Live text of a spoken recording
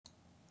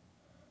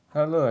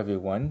Hello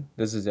everyone,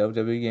 this is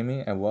LW Gaming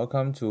and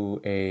welcome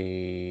to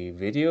a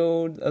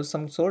video of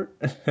some sort.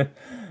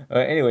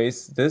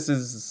 Anyways, this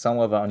is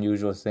somewhat of an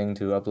unusual thing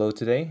to upload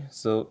today.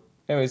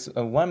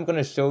 What I'm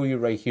gonna show you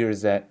right here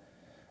is that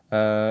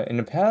in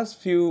the past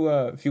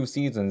few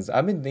seasons,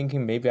 I've been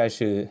thinking maybe I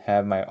should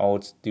have my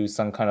alt do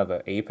some kind of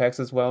a Apex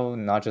as well,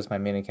 not just my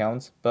main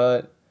account.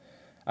 But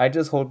I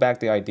just hold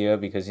back the idea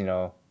because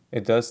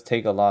it does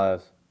take a lot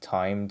of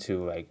time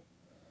to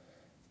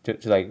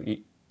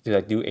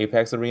do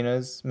Apex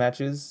Arenas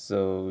matches.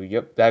 So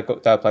yep, that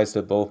applies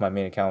to both my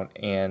main account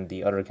and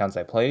the other accounts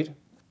I played.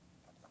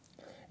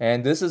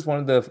 And this is one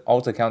of the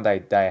alt account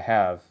that I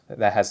have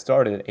that has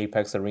started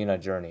Apex Arena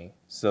journey.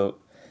 So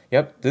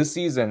yep, this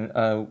season,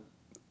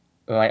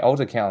 my alt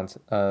account,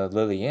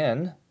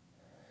 Lilianne,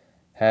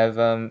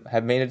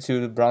 have made it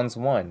to Bronze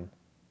 1,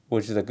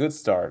 which is a good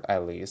start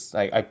at least.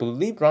 I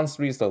believe Bronze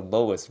 3 is the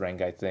lowest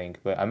rank, I think,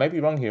 but I might be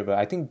wrong here. But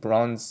I think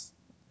Bronze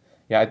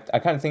yeah, I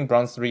kind of think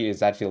Bronze 3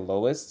 is actually the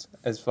lowest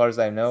as far as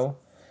I know.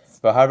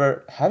 But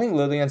however, having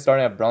Lillian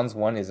starting at Bronze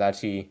 1 is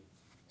actually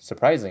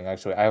surprising,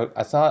 actually.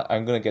 I thought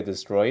I'm going to get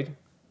destroyed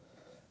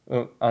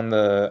on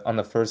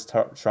the first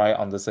try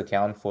on this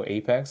account for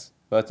Apex.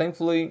 But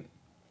thankfully,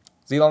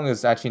 Zilong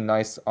is actually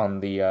nice on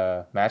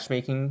the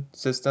matchmaking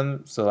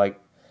system. So,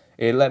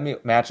 it let me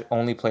match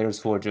only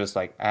players who are just,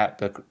 at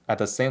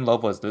the same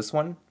level as this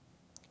one,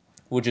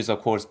 which is,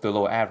 of course,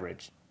 below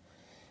average.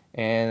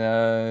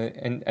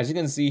 And as you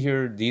can see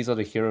here, these are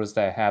the heroes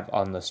that I have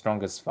on the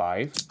strongest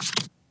five.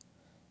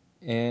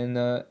 And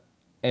uh,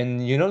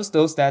 and you notice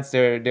those stats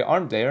they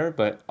aren't there,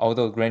 but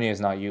although Granny is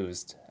not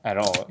used at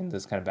all in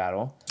this kind of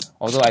battle.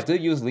 Although I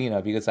did use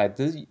Lena because I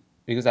did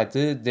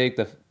dig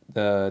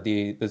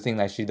the thing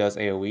that she does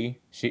AoE.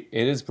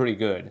 It is pretty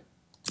good.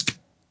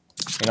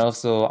 And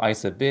also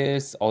Ice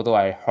Abyss, although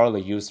I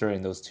hardly use her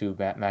in those two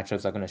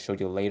matchups I'm gonna show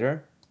you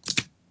later.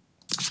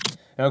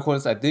 And of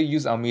course, I did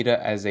use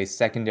Almeida as a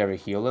secondary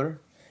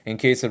healer in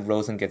case if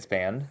Rosen gets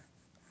banned.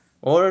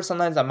 Or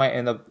sometimes I might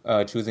end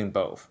up choosing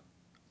both.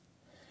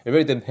 It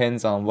really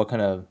depends on what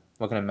kind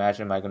of match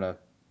am I gonna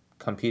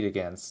compete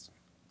against.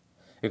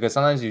 Because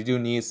sometimes you do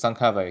need some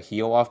kind of a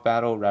heal off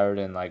battle rather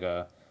than like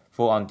a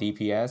full on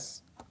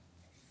DPS.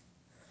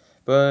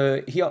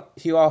 But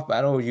heal off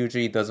battle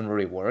usually doesn't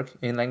really work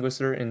in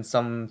Languisher in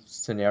some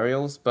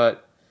scenarios.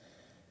 But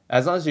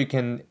as long as you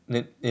can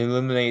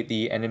eliminate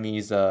the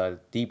enemy's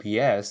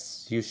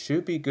DPS, you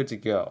should be good to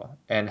go.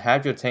 And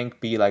have your tank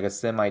be like a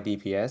semi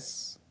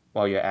DPS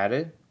while you're at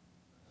it.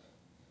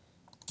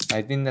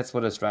 I think that's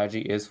what the strategy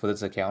is for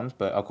this account,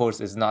 but of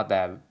course it's not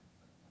that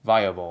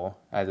viable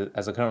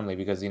as of currently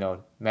because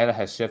meta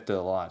has shifted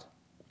a lot.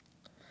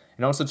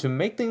 And also to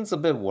make things a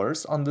bit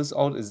worse on this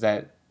ult is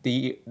that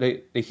the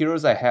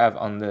heroes I have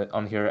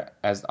on here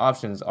as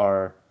options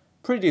are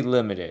pretty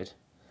limited.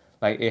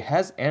 Like it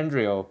has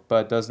Andrio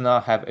but does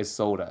not have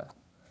Isolda.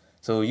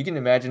 So you can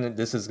imagine that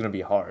this is gonna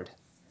be hard.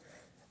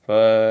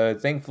 But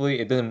thankfully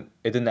it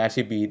didn't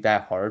actually be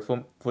that hard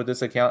for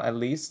this account at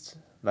least.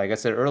 Like I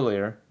said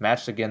earlier,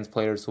 matched against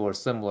players who are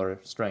similar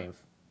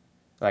strength.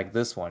 Like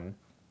this one.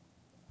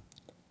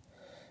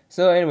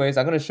 So anyways,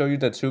 I'm gonna show you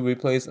the two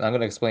replays and I'm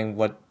gonna explain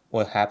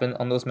what happened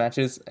on those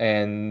matches.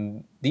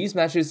 And these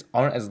matches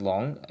aren't as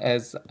long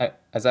as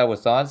I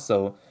was thought,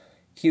 so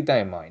keep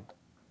that in mind.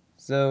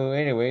 So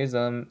anyways,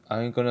 I'm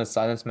gonna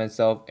silence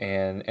myself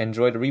and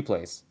enjoy the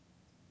replays.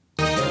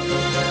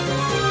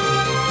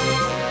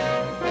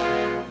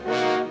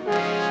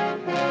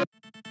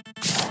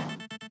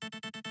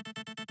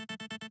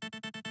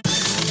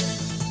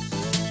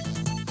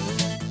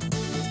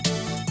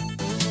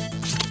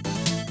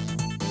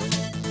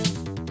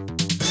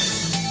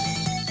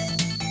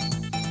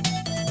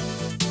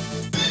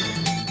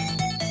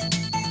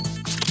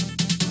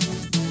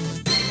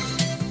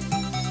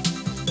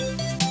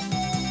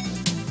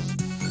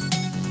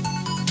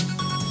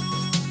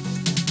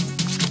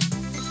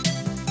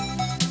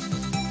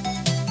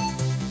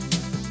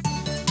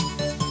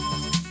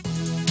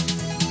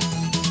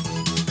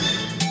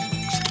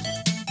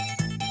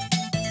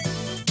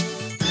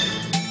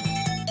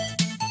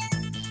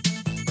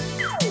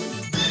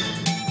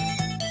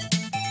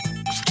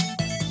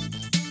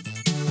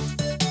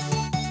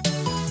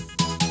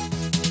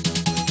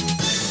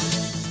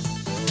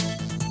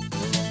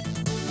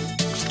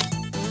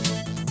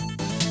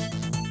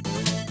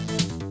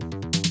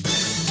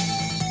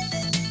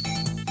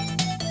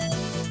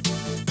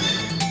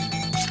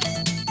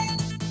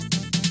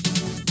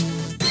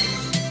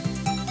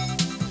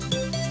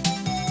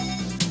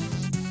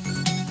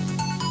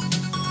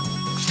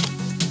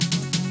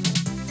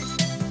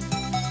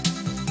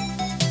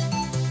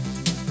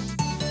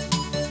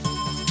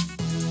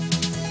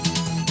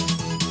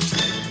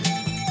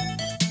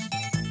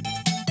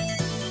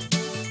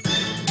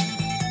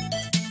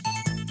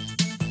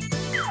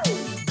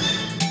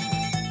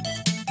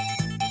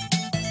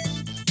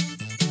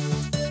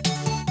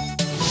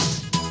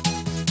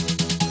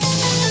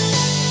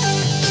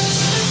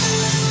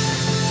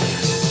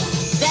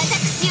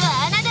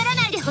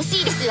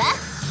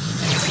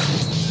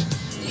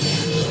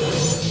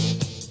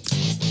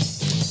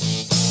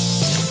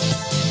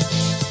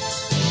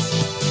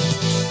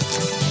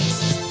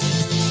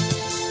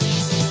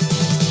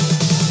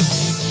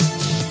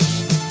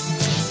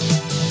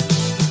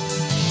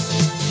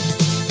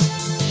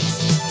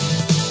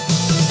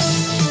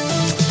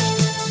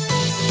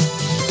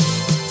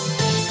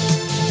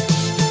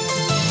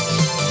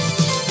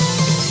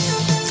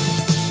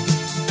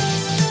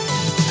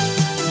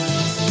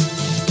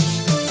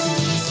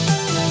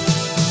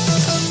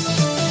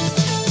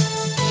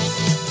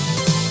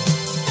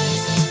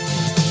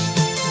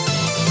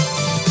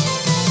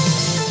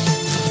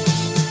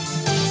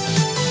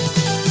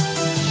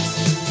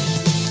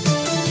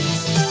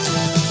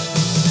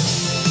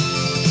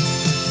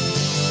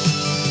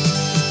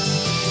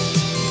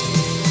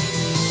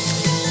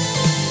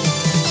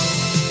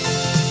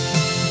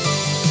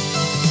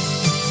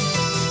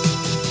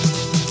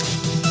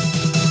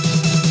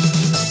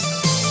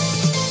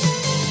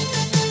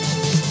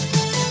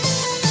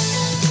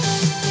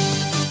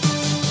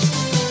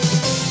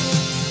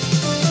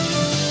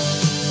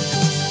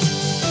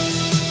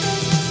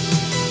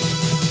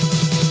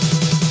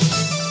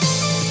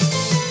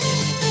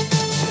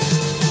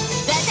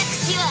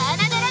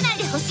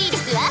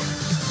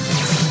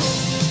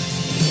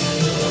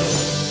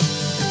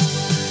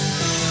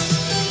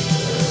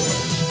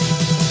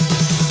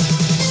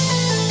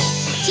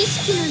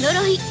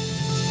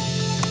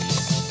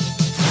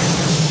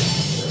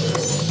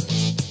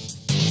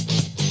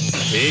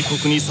 警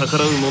告に逆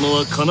らう者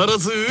は必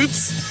ず撃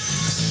つ。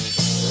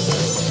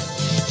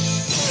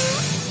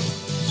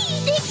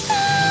できた。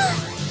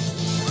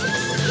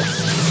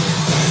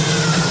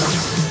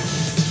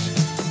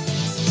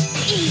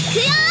いく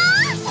よ。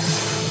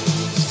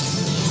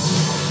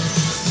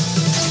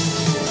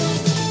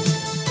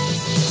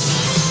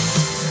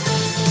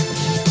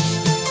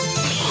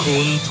混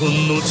沌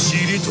の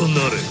塵とな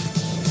れ。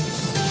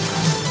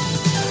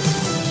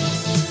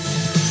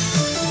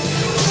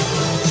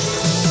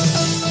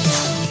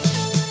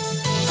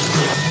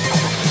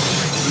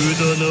無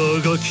駄な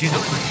あがきだ。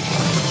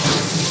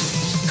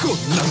こん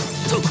な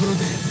ところで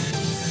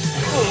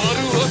終わ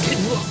るわけに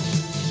は。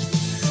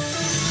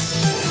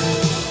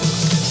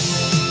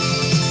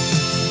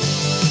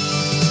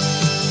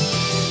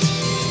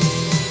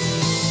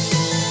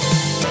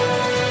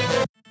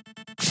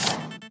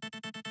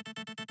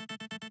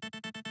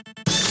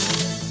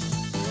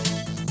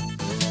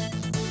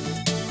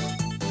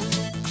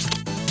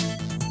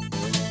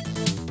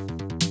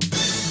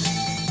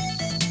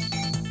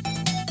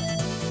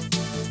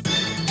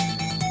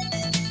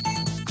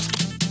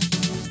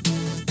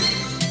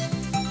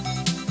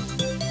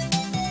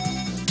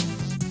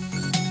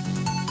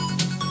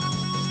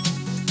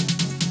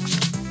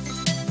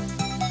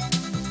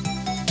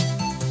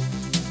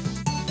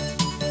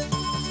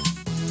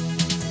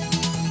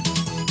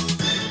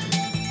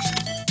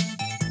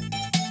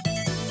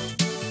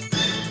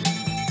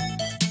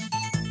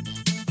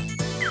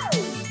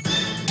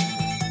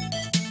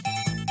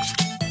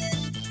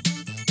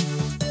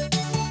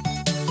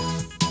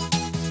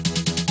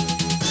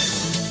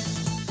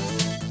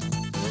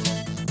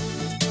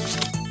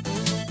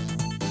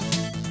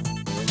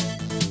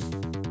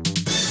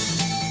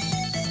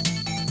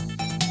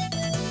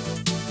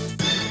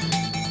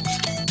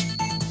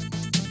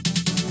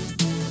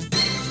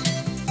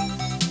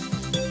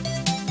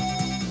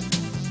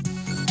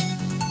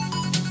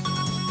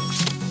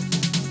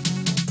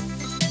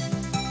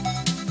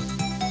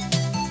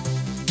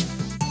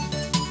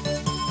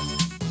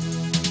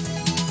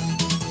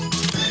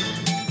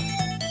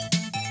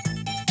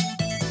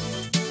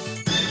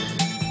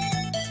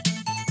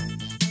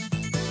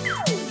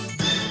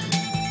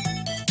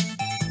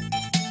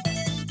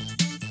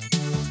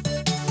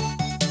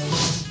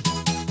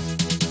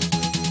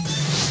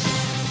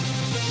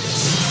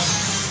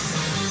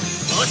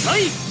遅い。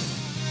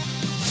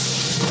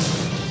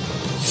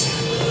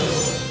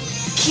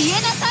消え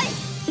なさい、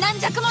軟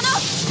弱者。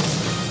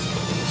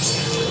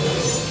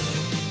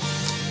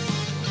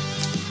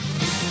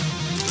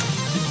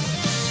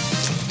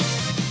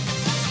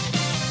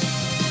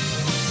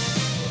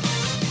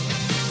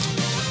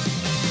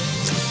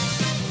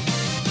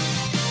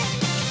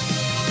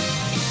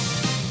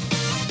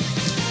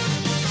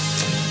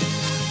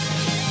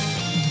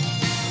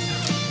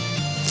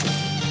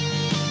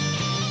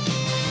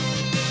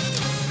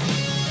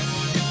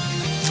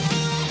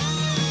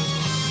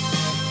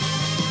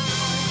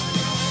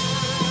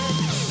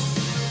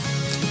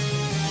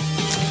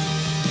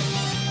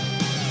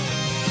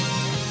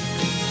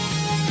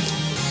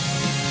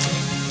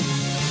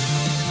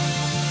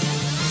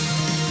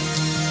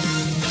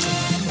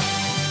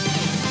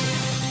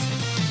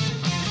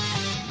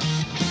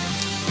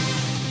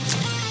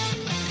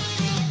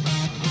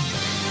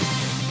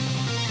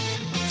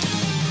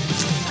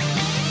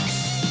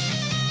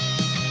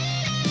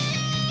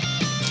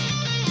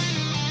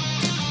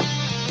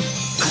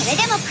これ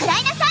でも食ら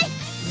いなさい。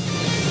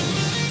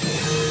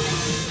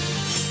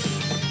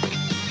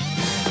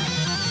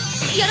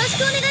よろし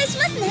くお願いし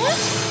ますね。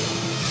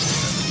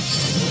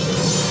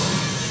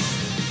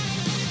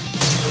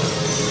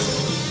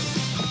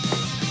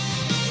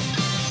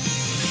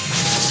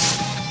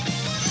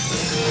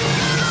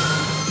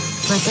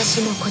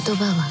私の言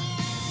葉は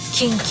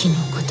禁忌の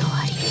断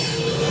り。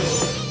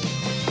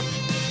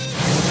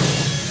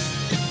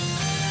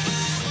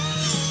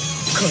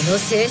この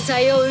制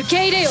裁を受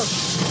け入れよ。ま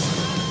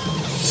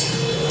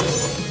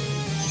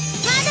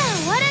だ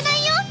終わらな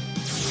いよ。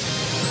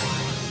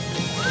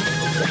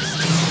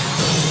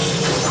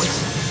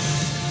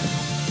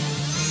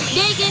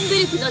レーゲンブ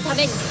ルクのた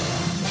めに。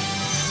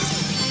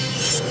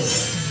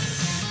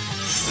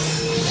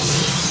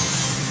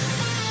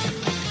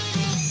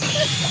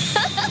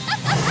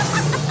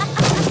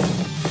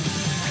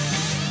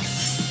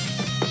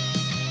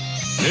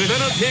無駄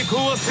な抵抗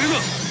はするな。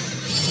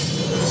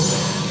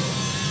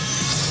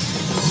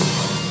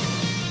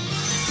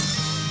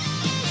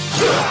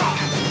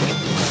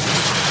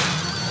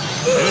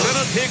無駄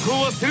な抵抗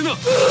はするな。お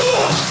父様、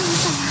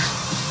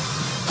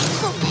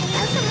ごめんな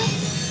さい。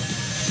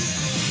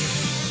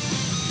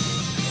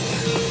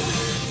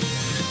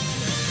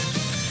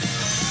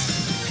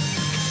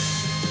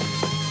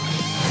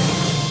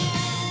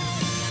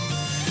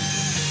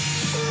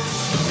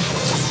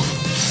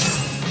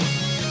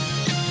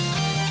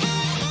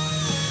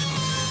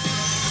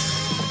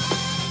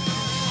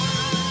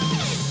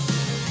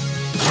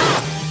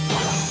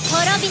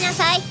滅びな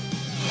さい。ラ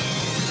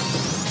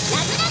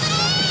グナブレ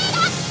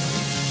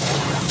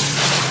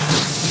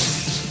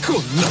ーこ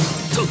んな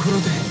ところ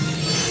で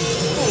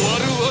終わ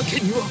るわけ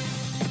には。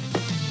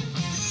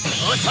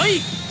遅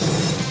い。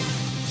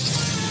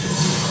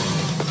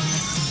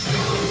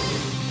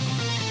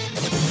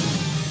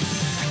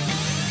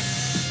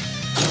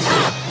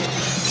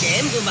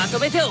全部まと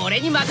めて俺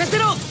に任せ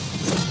ろ。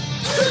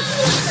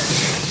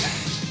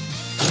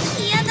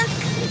嫌な感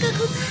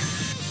覚が。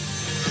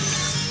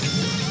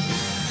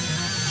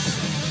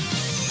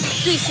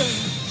水晶よ、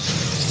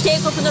帝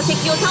国の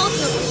敵を倒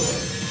すので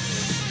す。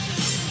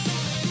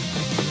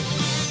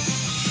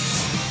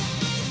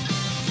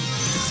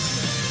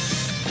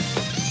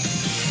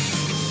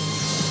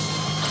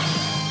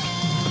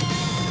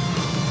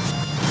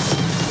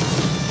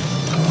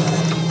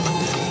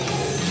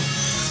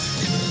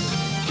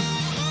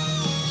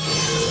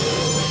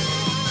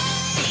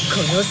こ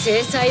の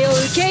制裁を受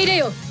け入れ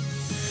よ。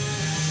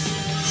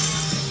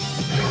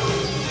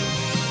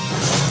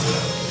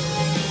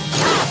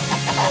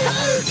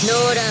ノ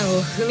ーラン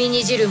を踏み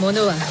にじる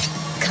者は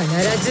必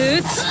ず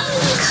撃つ。神は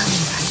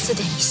す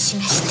でに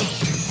示している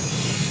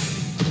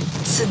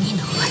次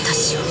の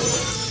私を。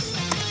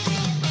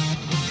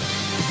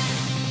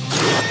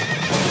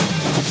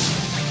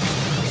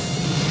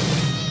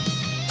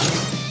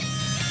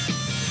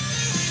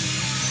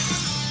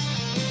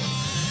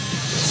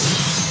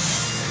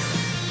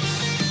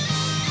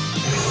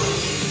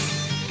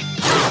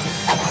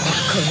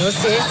この制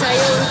裁を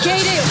受け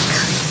入れよ。神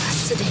は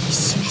すでに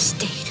示し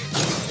ている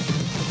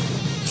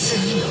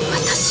次の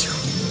私を。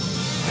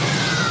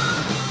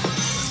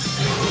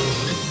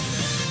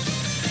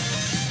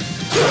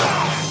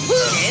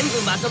全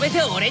部まとめ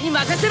て俺に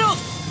任せろ。神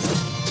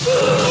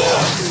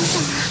様、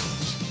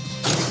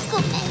ご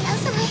めんな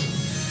さい。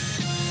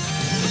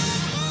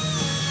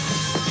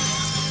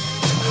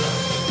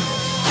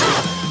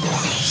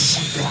し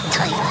ぶと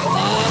いわ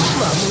ね。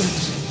守る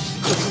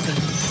ことが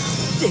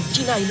でき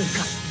ないのか。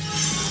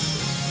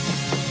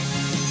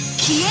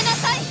消えな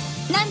さい、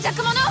軟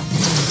弱者。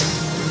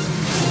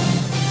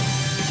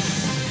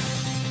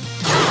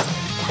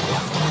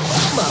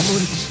守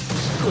る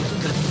こと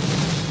が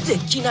で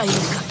きないのか。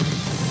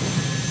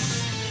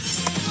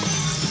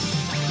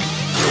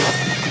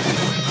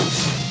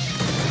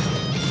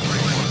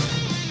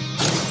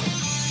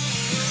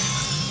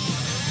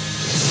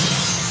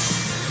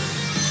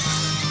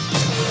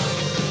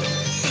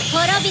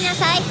滅びな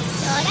さい、ド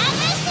ラム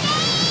スレイ。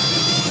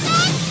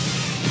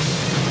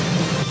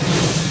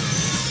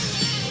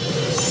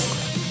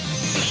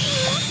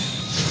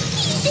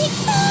でき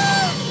た。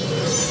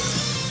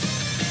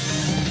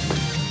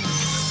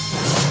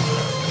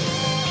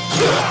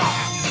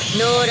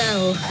ノーラン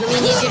を踏み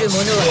にじる者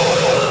は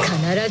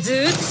必ず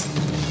撃つ。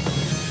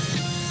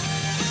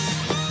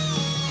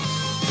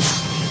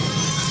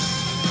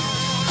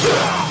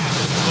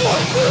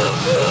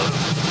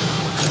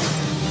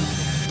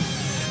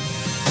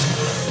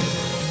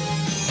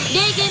レ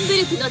ーゲンブ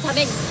ルクのた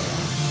めに。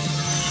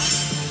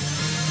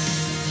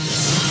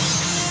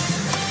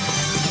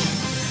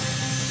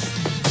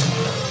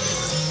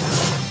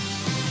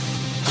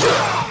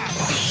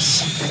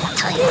しぶとい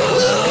わね。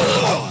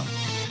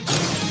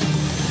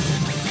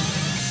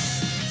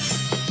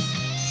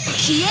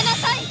消えな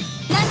さい、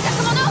軟弱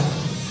者。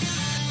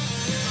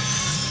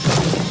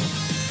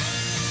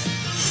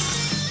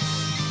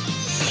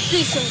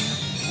水晶よ、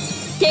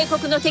帝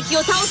国の敵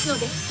を倒すの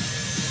です。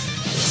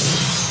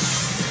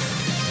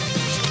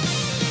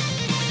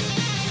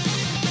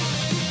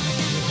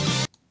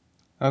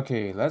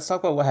Okay, let's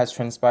talk about what has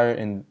transpired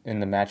in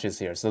the matches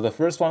here. So the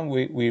first one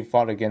we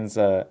fought against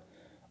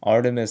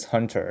Artemis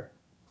Hunter,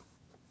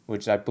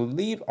 which I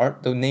believe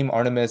the name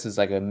Artemis is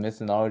like a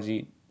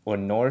mythology or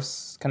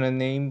Norse kind of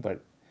name.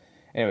 But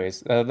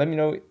anyways, let me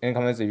know in the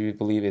comments if you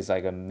believe it's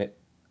like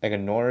a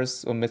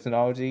Norse or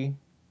mythology.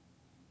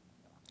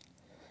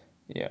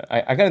 Yeah,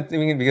 I kind of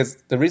thinking because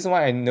the reason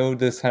why I know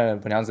this kind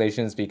of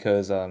pronunciation is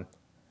because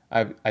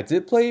I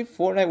did play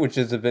Fortnite, which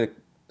is a bit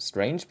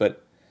strange,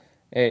 but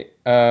hey,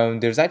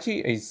 there's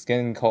actually a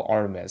skin called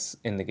Artemis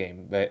in the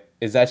game, but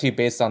it's actually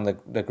based on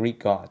the Greek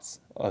gods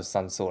of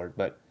some sort.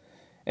 But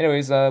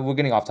anyways, we're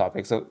getting off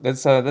topic, so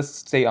let's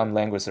stay on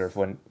Languager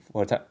for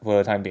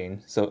the time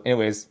being. So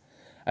anyways,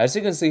 as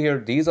you can see here,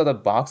 these are the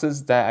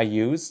boxes that I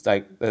used.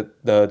 Like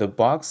the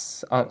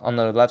box on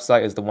the left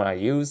side is the one I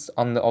used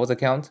on the alt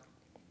account,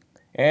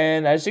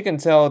 and as you can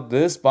tell,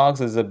 this box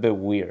is a bit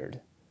weird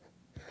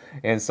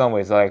in some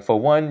ways. Like for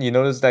one, you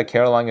notice that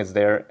Caroline is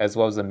there as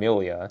well as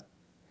Amelia.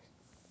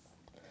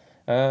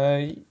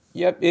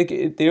 Yep,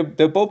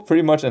 they're both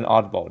pretty much an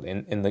oddball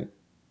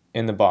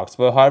in the box,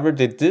 but however,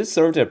 they did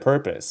serve their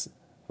purpose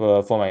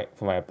for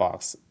my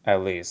box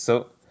at least.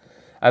 So,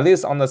 at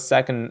least on the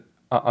second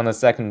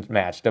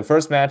match, the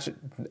first match,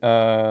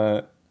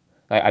 I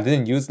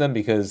didn't use them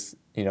because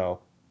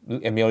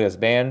Amelia's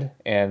banned,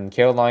 and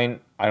Caroline,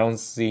 I don't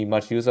see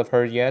much use of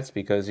her yet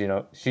because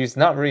she's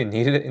not really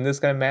needed in this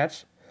kind of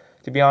match,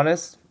 to be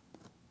honest.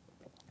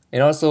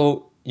 And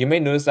also, you may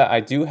notice that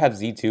I do have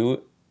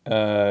Z2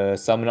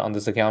 summon on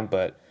this account,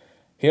 but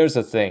here's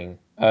the thing.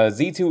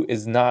 Z2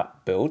 is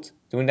not built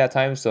during that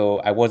time, so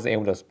I wasn't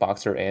able to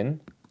box her in.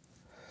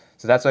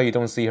 So that's why you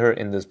don't see her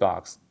in this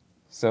box.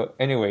 So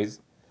anyways,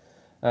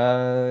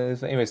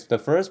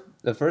 the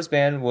first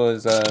ban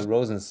was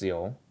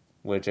Rosenseal,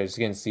 which as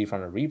you can see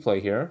from the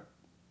replay here.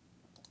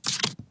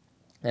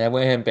 And I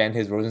went ahead and banned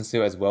his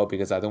Rosenseal as well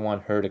because I don't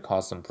want her to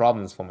cause some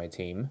problems for my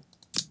team.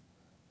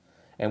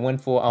 And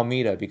went for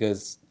Almeida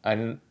because I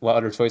didn't. What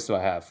other choice do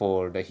I have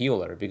for the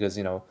healer? Because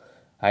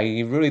I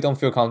really don't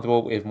feel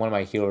comfortable if one of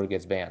my healer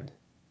gets banned,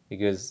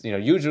 because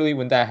usually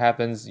when that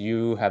happens,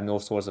 you have no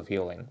source of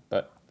healing.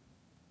 But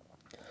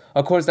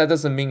of course, that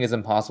doesn't mean it's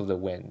impossible to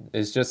win.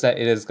 It's just that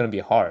it is going to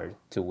be hard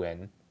to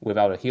win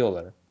without a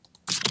healer.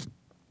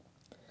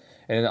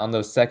 And on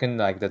the second,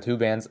 like the two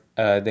bans,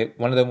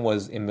 one of them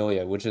was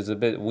Emilia, which is a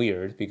bit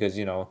weird because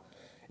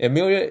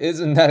Emilia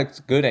isn't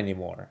that good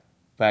anymore.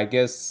 But I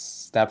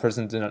guess that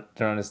person didn't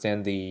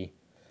understand the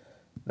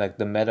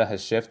meta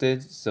has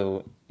shifted.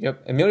 So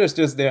yep, Emilia's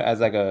just there as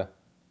like a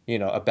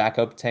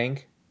backup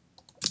tank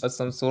of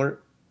some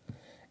sort.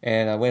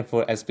 And I went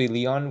for SP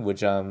Leon,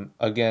 which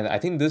again I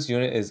think this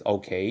unit is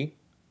okay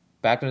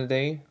back in the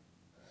day,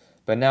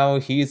 but now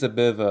he's a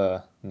bit of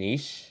a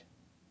niche.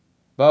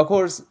 But of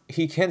course,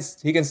 he can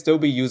still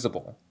be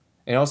usable.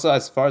 And also,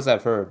 as far as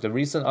I've heard, the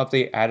recent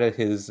update added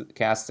his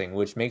casting,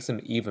 which makes him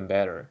even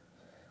better,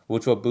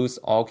 which will boost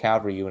all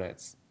cavalry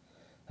units,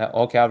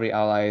 all cavalry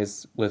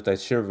allies with the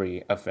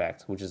chivalry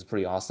effect, which is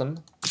pretty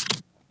awesome.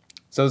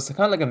 So it's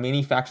kind of like a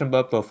mini faction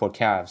buff, but for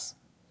calves,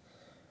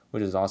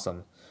 which is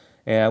awesome.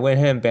 And I went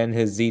ahead and banned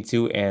his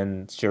Z2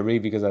 and chivalry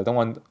because I don't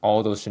want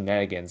all those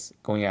shenanigans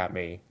going at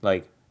me,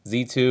 like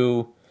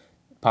Z2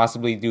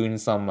 possibly doing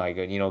some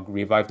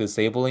revive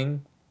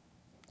disabling.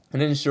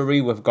 And then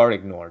Shuri with guard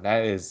ignore.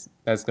 That's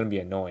gonna be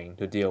annoying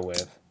to deal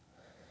with.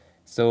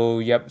 So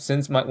yep,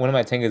 since one of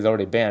my tanks is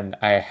already banned,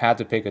 I had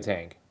to pick a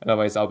tank.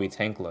 Otherwise I'll be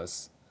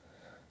tankless.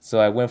 So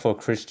I went for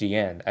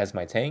Christiane as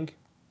my tank,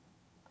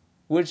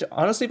 which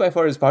honestly by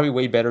far is probably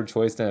way better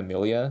choice than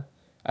Amelia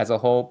as a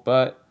whole.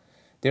 But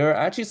there are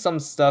actually some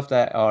stuff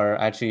that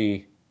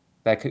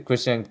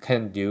Christiane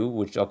can do,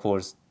 which of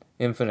course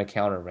infinite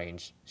counter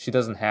range. She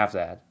doesn't have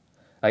that.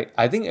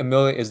 I think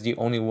Emilia is the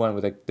only one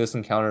with a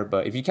distant counter,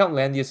 but if you count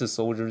Landius'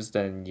 soldiers,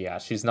 then yeah,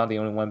 she's not the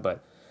only one.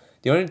 But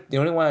the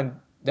only one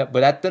that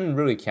doesn't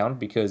really count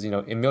because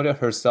Emilia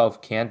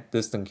herself can't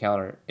distant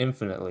counter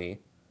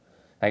infinitely,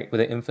 like with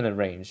an infinite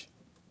range.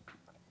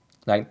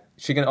 Like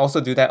she can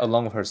also do that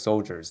along with her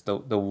soldiers.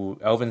 The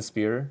Elven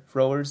Spear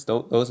throwers,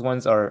 those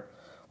ones are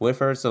with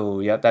her. So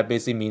yeah, that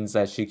basically means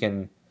that she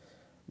can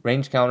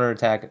range counter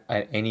attack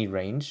at any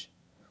range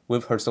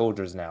with her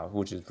soldiers now,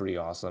 which is pretty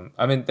awesome.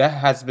 I mean, that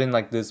has been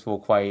like this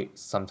for quite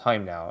some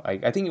time now.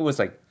 I think it was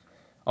I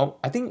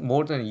think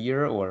more than a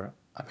year, or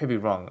I may be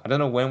wrong. I don't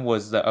know when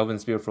was the Elven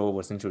Spear Thrower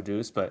was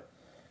introduced, but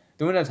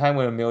during that time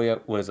when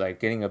Amelia was like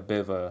getting a bit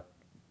of a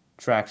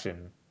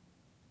traction.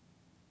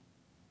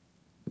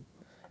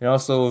 And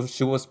also,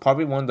 she was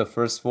probably one of the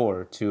first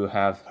four to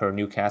have her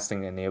new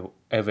casting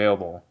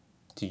available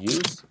to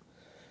use.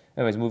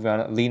 Anyways, moving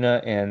on.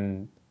 Lena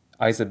and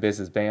Ice Abyss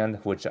is banned,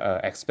 which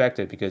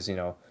expected because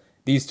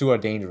these two are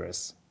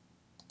dangerous,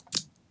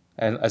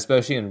 and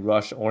especially in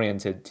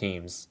rush-oriented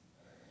teams.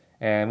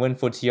 And went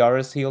for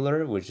Tiara's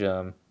healer, which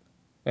you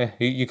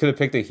could have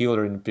picked a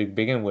healer to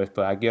begin with,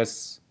 but I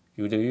guess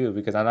you do you,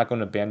 because I'm not going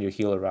to ban your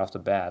healer off the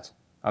bat.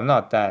 I'm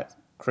not that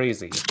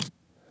crazy.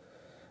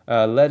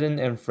 Ledin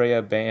and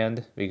Freya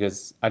banned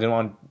because I didn't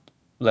want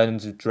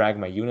Ledin to drag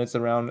my units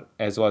around,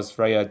 as well as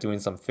Freya doing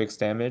some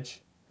fixed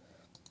damage.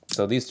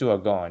 So these two are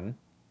gone.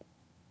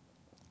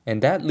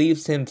 And that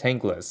leaves him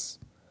tankless.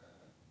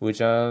 Which,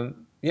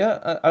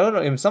 yeah, I don't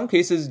know. In some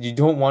cases, you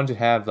don't want to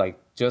have like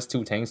just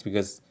two tanks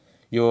because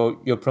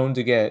you're prone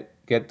to get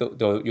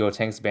your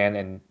tanks banned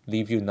and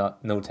leave you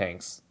no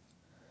tanks.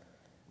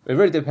 It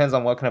really depends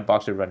on what kind of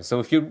box you're running.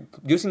 So if you're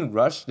using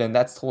rush, then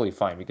that's totally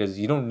fine because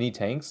you don't need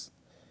tanks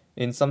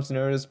in some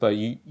scenarios. But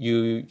you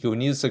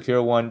need to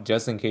secure one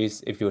just in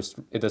case if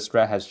the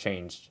strat has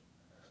changed.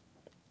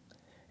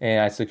 And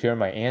I secure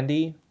my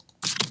Andy.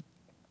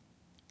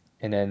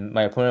 And then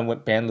my opponent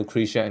went ban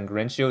Lucretia and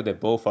Grencio. They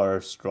both are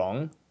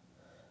strong.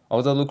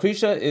 Although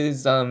Lucretia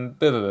is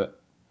bit of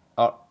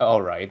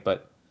alright,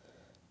 but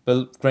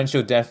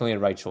Grencio definitely a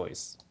right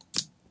choice.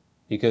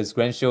 Because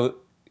Grencio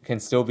can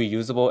still be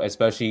usable,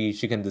 especially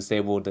she can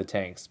disable the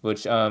tanks.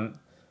 Which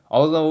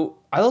although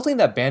I don't think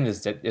that ban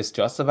is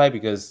justified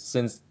because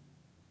since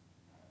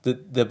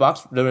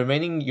the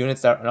remaining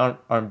units that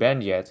aren't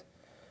banned yet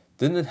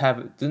didn't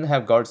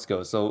have guard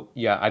skills. So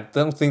yeah, I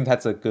don't think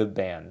that's a good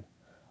ban.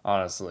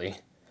 Honestly,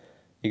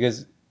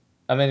 because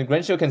I mean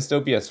Grencio can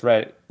still be a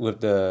threat with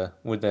the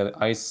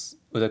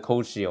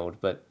cold shield,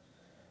 but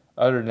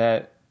other than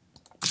that,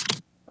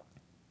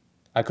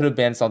 I could have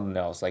banned something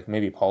else, like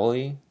maybe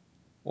Poly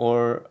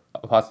or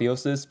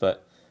Apotheosis,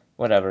 but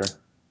whatever.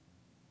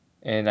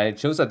 And I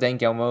chose a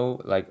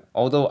Dengelmo,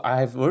 although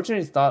I've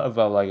originally thought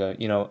about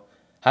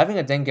having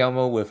a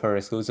Dengelmo with her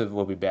exclusive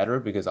will be better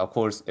because of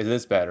course it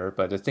is better,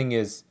 but the thing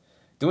is,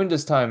 during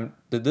this time,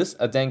 this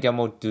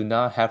Adengelmo do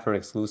not have her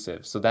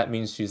exclusive, so that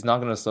means she's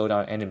not going to slow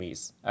down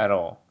enemies at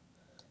all.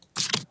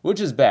 Which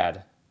is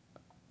bad.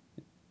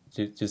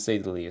 to say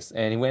the least.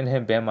 And he went ahead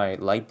and banned my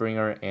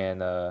Lightbringer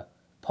and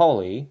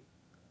Polly,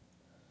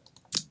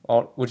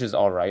 which is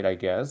alright, I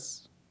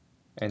guess.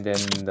 And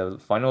then the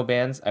final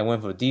bans, I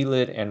went for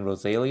D-Lid and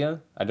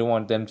Rosalia. I don't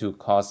want them to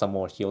cause some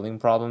more healing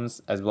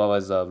problems, as well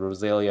as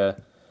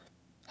Rosalia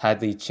had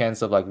the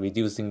chance of like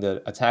reducing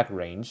the attack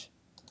range.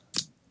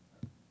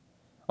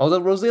 Although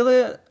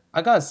Rosalia,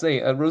 I gotta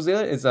say,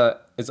 Rosalia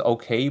is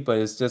okay, but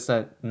it's just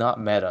not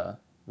meta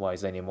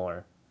wise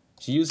anymore.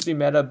 She used to be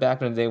meta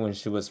back in the day when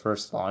she was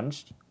first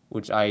launched,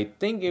 which I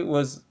think it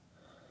was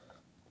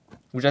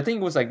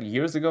like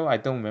years ago. I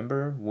don't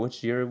remember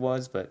which year it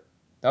was, but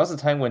that was the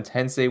time when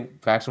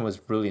Tensei faction was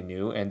really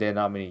new and there are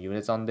not many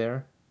units on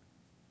there.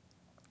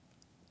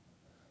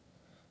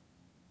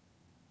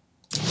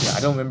 Yeah,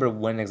 I don't remember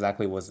when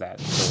exactly was that.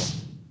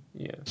 So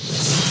yeah.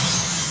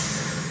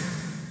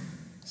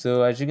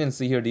 So as you can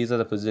see here, these are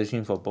the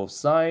positioning for both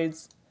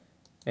sides.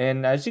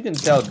 And as you can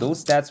tell,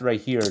 those stats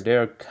right here,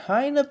 they're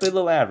kind of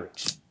below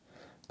average.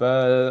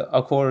 But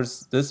of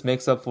course, this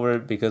makes up for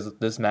it because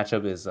this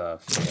matchup is a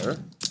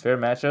fair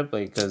matchup.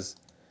 Because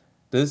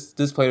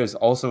this player is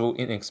also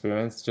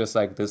inexperienced, just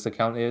like this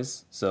account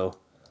is. So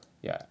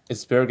yeah,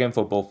 it's fair game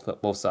for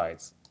both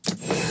sides.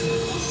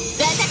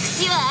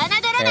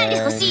 And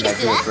I do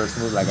the first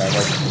move like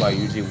I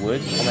usually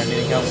would on my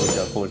main account, which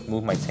of course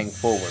move my tank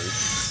forward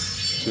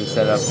to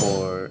set up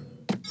for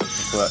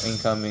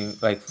incoming,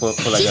 like for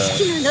like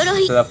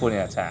a set up for an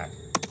attack.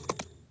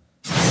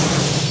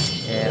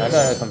 And I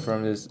gotta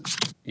confirm this.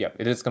 Yep,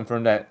 it is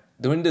confirmed that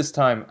during this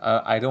time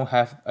I don't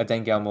have a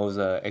Dengalmo's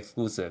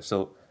exclusive,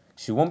 so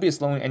she won't be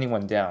slowing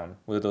anyone down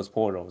with those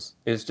portals.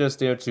 It's just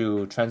there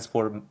to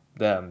transport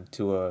them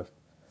to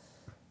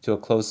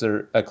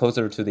closer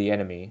to the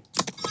enemy.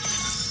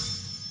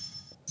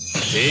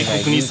 And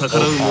I use both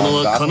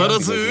Godhand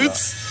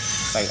because,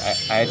 like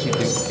I actually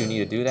do need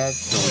to do that,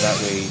 so that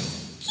way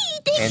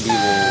Andy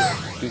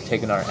will do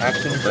take our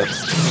action, but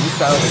this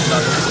battle is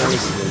not necessary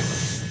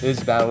because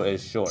this battle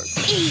is short.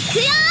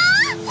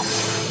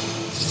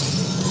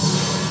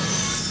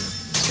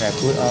 And I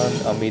put on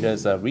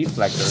Almeida's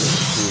reflector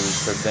to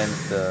prevent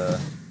the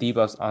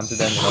debuffs onto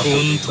them and also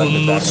reflect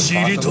the back if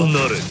possible.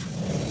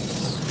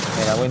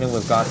 And I went in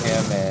with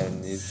Gotham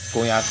and is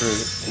going after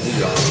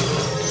Leon.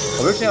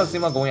 Originally I was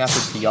thinking about going after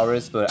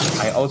Tiaris, but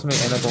I ultimately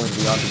ended up going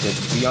Leon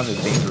because Leon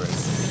is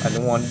dangerous. I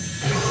don't want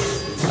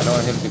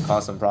him to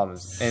cause some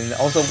problems. And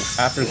also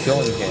after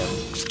killing him,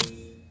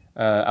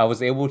 I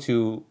was able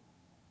to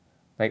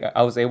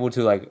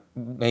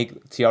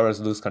make Tiaris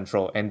lose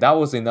control, and that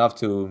was enough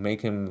to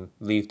make him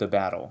leave the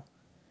battle.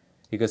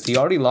 Because he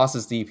already lost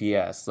his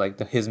DPS, like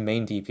his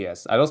main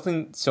DPS. I don't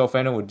think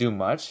Sylphana would do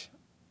much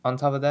on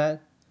top of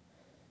that.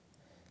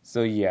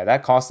 So yeah,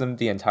 that cost him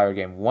the entire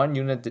game. One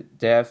unit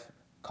death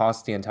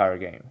cost the entire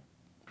game.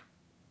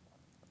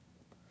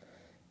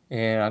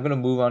 And I'm going to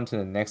move on to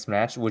the next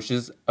match, which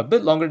is a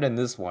bit longer than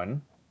this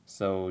one.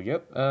 So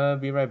yep,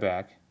 be right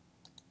back.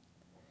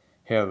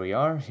 Here we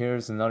are.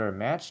 Here's another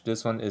match.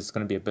 This one is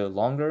going to be a bit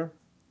longer.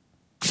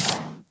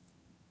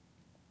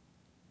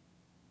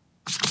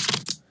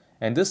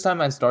 And this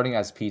time I'm starting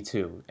as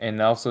P2.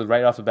 And also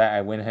right off the bat,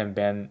 I went ahead and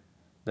banned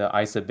the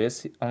Ice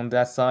Abyss on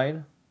that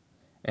side.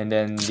 And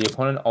then the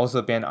opponent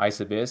also banned Ice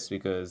Abyss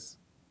because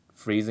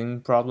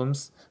freezing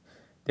problems.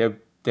 They're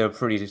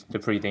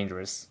pretty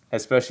dangerous,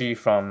 especially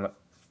from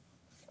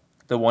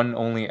the one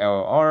only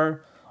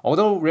LR.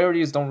 Although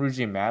rarities don't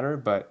usually matter,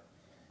 but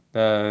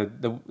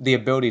the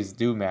abilities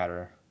do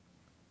matter.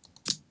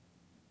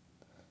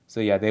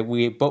 So yeah,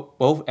 we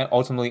both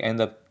ultimately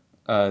end up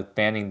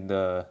banning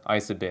the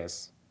Ice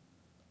Abyss.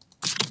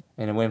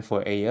 And I went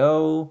for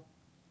AO,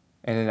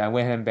 and then I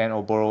went ahead and banned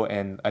Oboro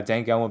and a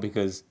Dengalmo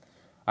because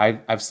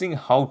I've seen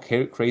how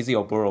crazy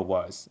Oboro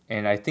was,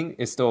 and I think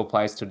it still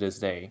applies to this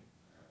day.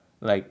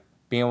 Like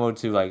being able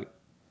to like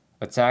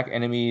attack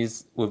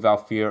enemies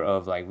without fear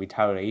of like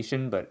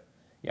retaliation, but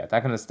yeah,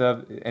 that kind of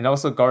stuff. And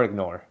also guard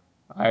ignore.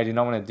 I did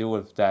not want to deal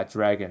with that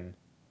dragon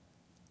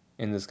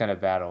in this kind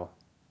of battle,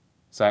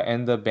 so I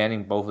ended up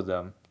banning both of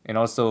them. And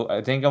also,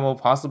 I think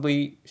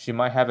possibly she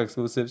might have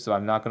exclusives, so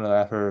I'm not gonna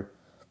let her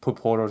put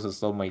portals to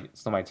slow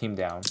my team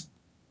down.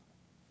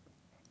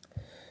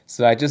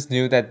 So I just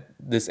knew that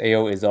this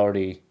AO is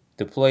already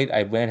deployed.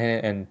 I went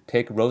ahead and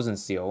picked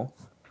Rosensteel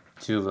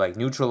to like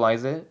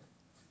neutralize it.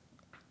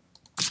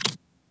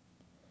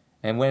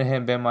 And went ahead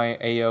and banned my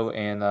AO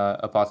and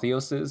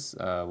Apotheosis,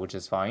 which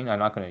is fine. I'm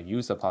not going to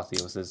use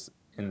Apotheosis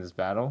in this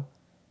battle.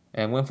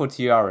 And went for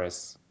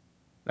Tiaris.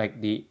 Like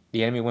the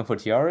enemy went for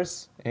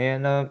Tiaris.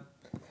 And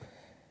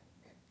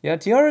yeah,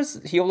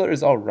 Tiaris healer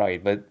is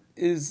alright, but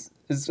is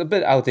a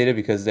bit outdated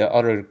because there are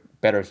other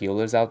better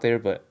healers out there.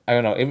 But I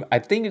don't know. I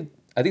think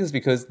it's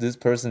because this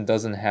person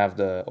doesn't have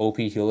the OP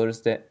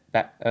healers that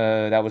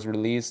was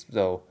released.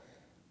 So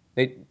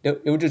it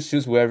would just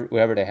choose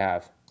whoever they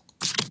have.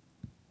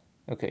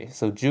 Okay,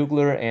 so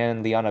Jugler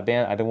and Liana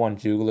ban. I don't want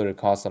Jugler to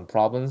cause some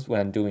problems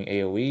when I'm doing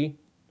AoE.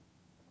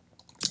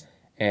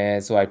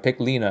 And so I picked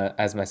Lina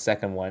as my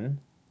second one.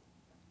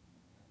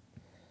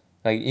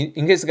 Like,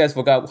 in case you guys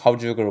forgot how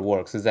Juggler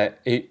works, is that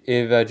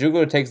if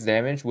Juggler takes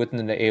damage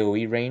within the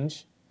AoE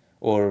range,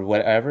 or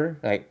whatever,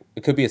 like,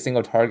 it could be a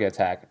single target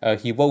attack,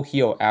 he will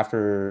heal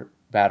after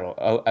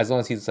battle, as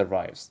long as he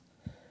survives.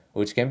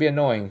 Which can be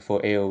annoying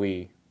for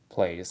AoE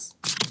plays.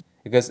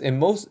 Because in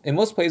most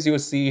plays you will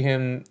see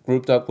him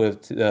grouped up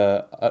with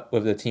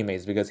the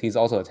teammates, because he's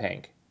also a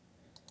tank.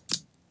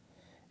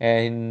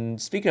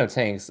 And speaking of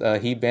tanks,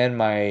 he banned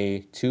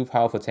my 2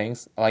 powerful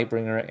tanks,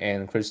 Lightbringer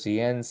and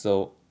Christiane,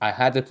 so I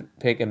had to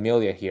pick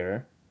Emilia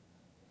here.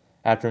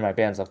 After my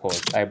bans, of course.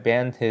 I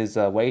banned his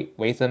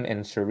Watham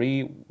and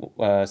Cherie,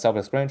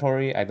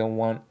 self-explanatory. I don't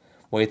want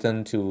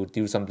Watham to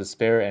do some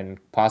despair and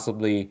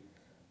possibly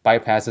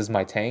bypasses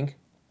my tank.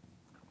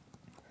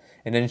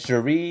 And then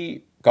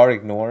Cherie, Guard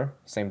Ignore,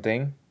 same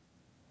thing.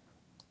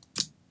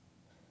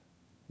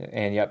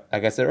 And yep,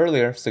 like I said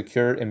earlier,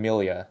 secure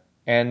Emilia.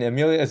 And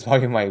Emilia is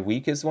probably my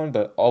weakest one,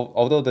 but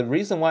although the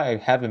reason why I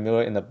have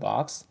Emilia in the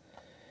box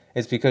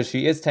is because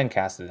she is 10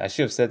 casted. I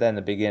should have said that in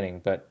the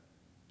beginning, but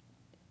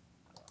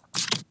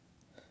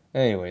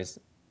anyways,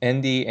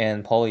 Andy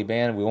and Polly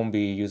banned. We won't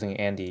be using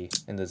Andy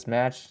in this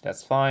match.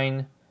 That's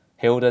fine.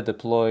 Hilda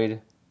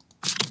deployed.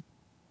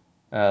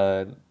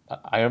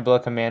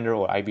 Ironblood Commander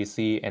or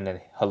IBC, and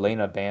then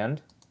Helena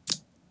banned.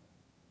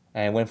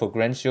 And I went for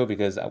Grenchill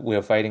because we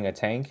are fighting a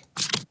tank.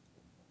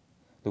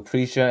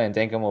 Lucretia and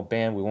Dankamo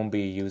banned. We won't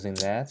be using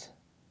that.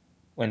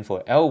 Went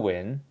for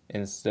Elwyn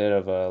instead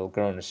of a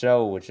Girl in the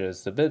Shell, which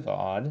is a bit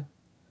odd.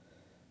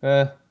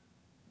 But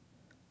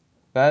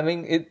I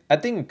mean, I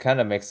think it kind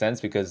of makes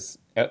sense because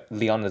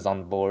Leon is on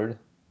the board.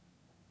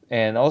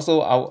 And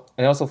also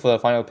for the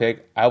final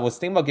pick, I was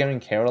thinking about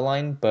getting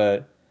Caroline,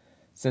 but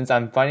since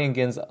I'm fighting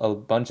against a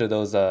bunch of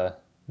those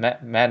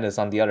madness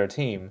on the other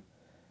team,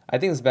 I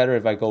think it's better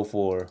if I go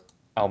for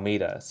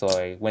Almeida. So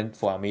I went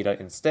for Almeida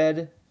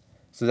instead.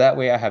 So that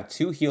way I have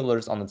 2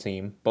 healers on the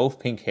team, both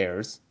pink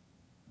hairs.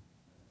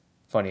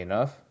 Funny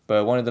enough,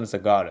 but one of them is a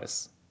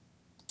goddess.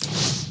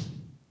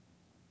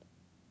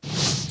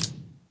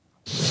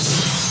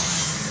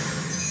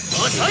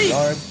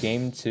 Start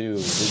game 2.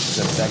 This is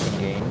the second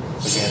game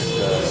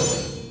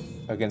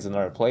against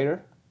another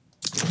player.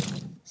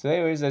 So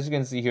anyways, as you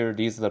can see here,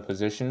 these are the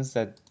positions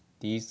that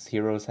these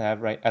heroes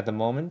have right at the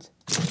moment.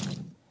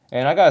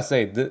 And I gotta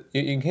say,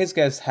 in case you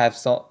guys have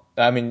some,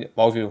 I mean,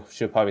 all of you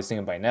should probably seen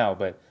it by now,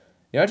 but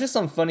there are just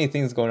some funny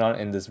things going on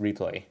in this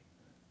replay,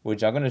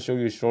 which I'm gonna show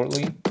you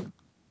shortly.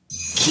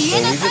 So we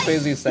just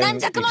basically setting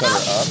each other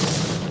up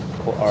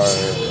for our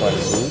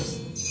moves.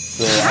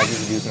 So I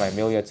just use my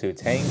Emilia to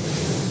tank.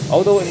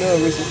 Although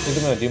Emilia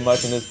isn't gonna do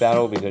much in this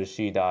battle because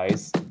she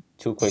dies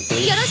too quickly,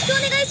 which is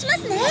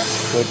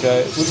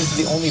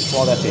the only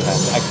flaw that they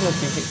have. I kind of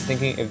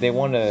thinking if they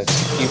want to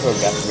keep her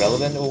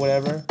relevant or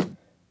whatever,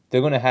 they're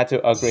going to have to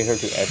upgrade her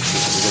to S2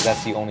 because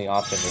that's the only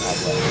option they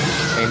have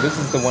left. And this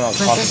is the one I was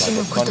talking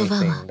about, the funny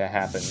thing that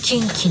happened.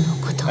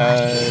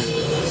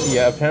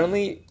 Yeah,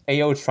 apparently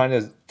AO is trying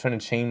to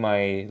chain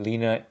my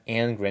Lina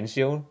and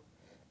Grenchill,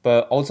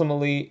 but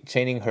ultimately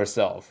chaining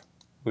herself,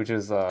 which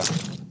is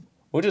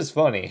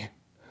funny,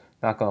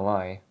 not gonna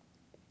lie.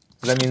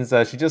 So that means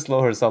she just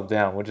slowed herself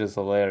down, which is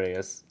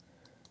hilarious.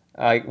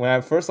 Like when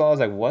I first saw it, I was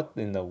like, what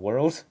in the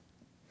world?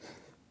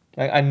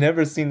 Like I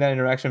never seen that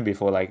interaction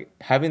before. Like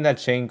having that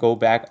chain go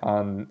back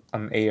on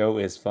AO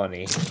is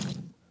funny.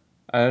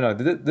 I don't know.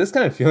 This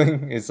kind of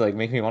feeling is like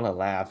making me want to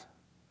laugh.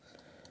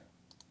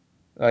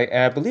 Like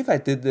I believe I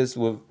did this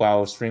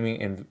while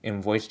streaming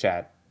in voice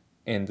chat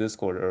in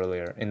Discord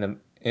earlier in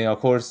of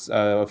course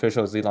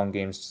official Zilong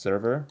Games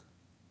server.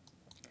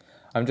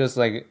 I'm just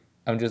like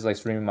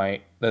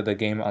streaming the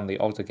game on the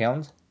alt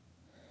account,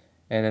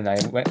 and then I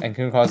went and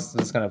came across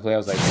this kind of play. I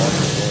was like, what in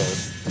the world?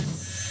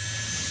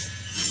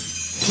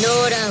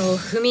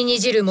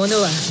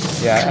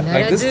 Yeah,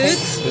 like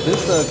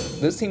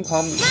this team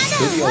comp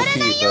could be OP,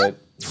 but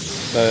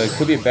it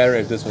could be better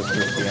if this was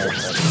Christiane.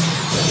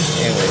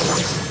 Anyway,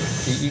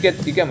 you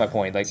get my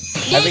point. Like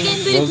having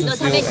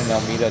Rosensteel and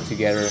Almeida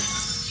together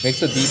makes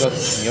the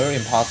debuff near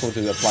impossible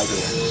to apply to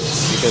them,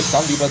 because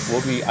some debuffs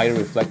will be either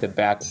reflected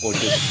back or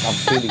just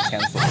completely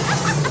cancelled.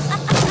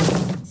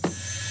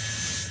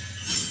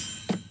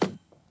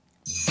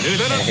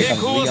 And here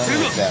comes Leon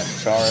with that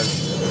charge.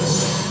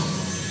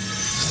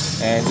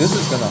 And this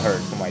is gonna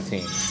hurt for my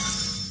team.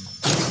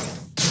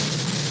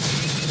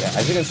 Yeah,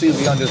 as you can see,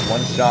 Leon just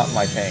one-shot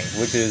my tank,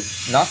 which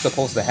is not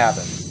supposed to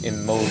happen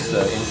in most,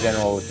 in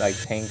general, like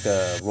tank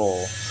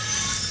role.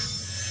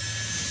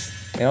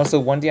 And also,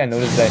 one thing I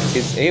noticed that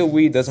his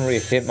AoE doesn't really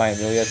hit my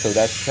Emilia, so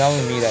that's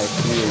telling me that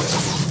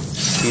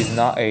he's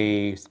not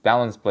a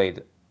balance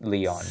blade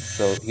Leon.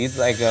 So he's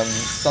like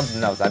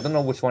something else. I don't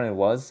know which one it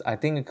was. I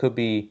think it could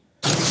be.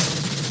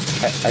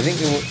 I think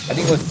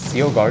it was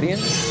Steel Guardian,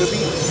 could be,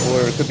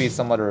 or it could be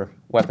some other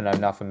weapon I'm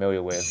not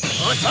familiar with.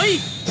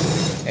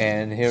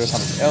 And here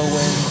comes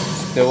Elwyn,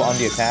 still on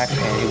the attack,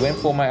 and he went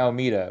for my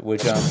Almeida,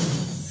 which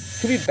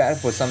could be bad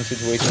for some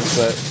situations,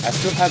 but I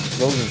still have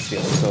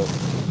Rosensteel, so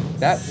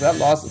that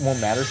loss won't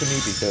matter to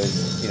me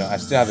because, you know, I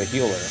still have a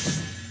healer.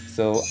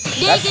 So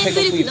that's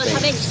technically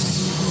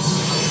safe.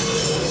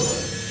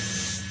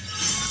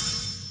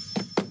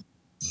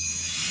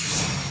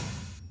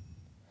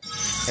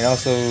 I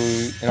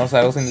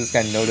also think this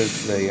guy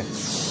noticed the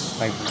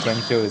like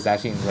Grencho is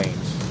actually in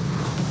range,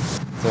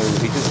 so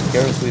he just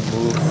carelessly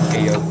moved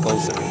AO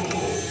closer.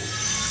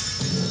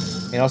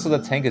 And also the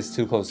tank is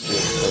too close to it,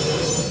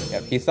 so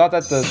yeah, he thought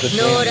that the train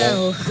won't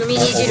overwrite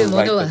the shield,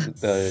 but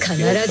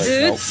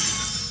nope,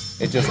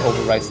 it just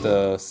overwrites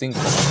the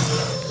single.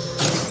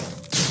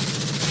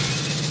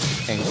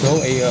 And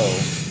go AO.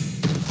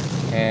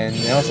 And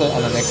also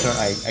on the next turn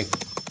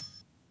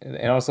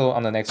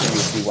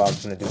you see what I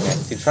was gonna do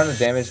next. He's trying to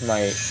damage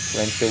my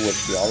range shield with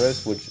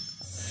Tiaras, which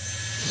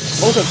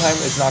most of the time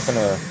it's not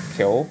gonna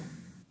kill,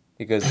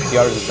 because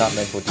Tiaras is not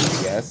meant for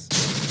DPS.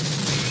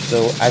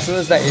 So as soon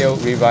as that AO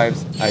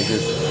revives, I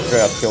just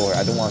straight up kill her.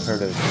 I don't want her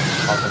to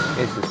cause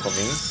any issues for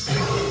me.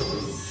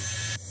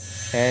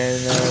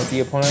 And the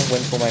opponent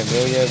went for my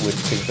Amelia, which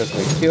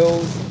successfully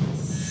kills.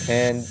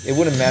 And it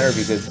wouldn't matter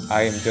because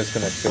I am just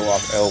gonna kill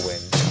off Elwyn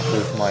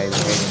with my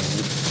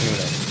remaining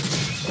unit.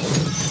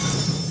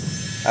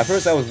 At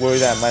first I was worried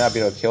that I might not be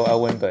able to kill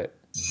Elwyn, but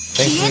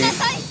thankfully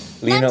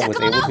Lilianne was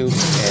able to.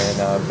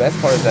 And best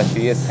part is that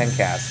she is 10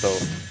 cast, so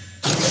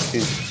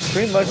she's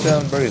pretty much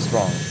very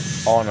strong,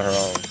 all on her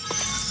own.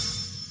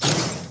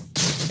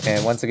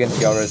 And once again,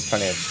 Tiara is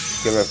trying to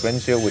get rid of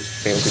Wind Shield, which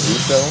failed to do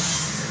so.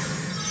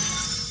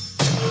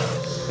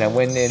 Then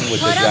went in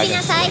with the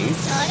Dragon Blade.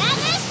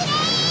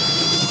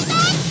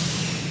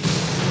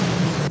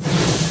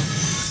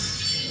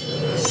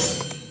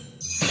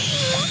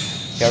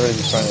 Tiara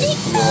is trying to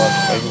heal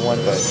up everyone,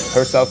 but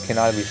herself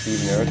cannot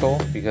receive Miracle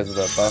because of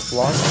the buff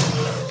lock.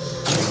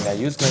 And I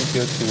use Wind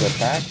Shield to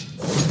attack.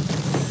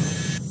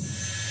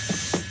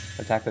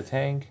 Attack the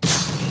tank.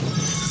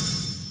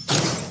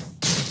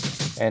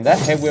 And that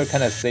headwear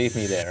kind of saved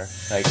me there.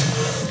 Like,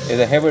 if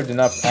the headwear did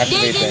not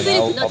activate,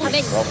 then I'll be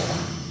in trouble.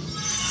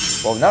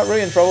 Well, not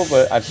really in trouble,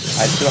 but I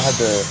still have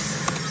to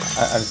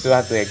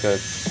like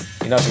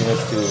enough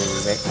units to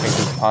make this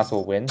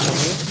possible win for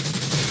me.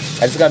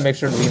 I just gotta make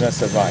sure Lina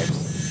survives.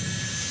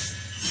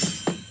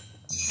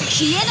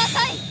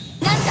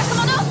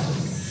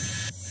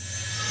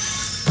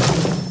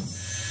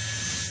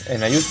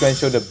 And I use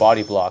Grencho to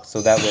body block,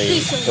 so that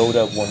way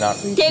Doda will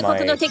not reach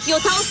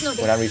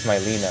my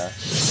Lina.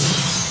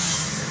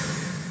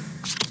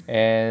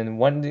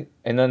 And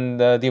then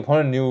the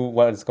opponent knew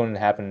what was going to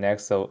happen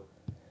next, so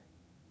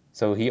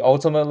he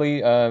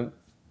ultimately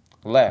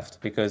left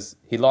because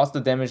he lost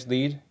the damage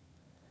lead,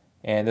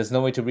 and there's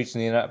no way to reach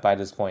Lina by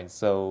this point.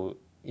 So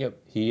yep,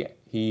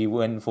 he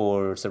went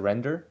for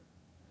surrender,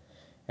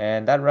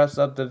 and that wraps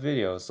up the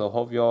video. So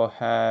hope you all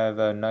have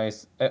a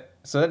nice.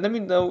 So let me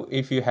know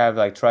if you have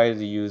like tried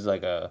to use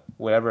like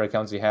whatever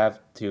accounts you have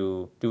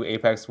to do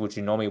Apex, which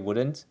you normally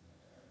wouldn't,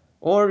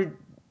 or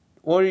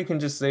you can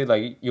just say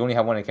like you only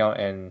have one account,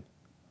 and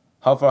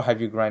how far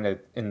have you grinded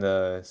in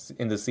the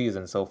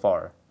season so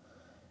far?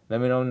 Let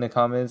me know in the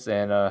comments,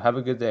 and have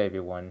a good day,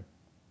 everyone.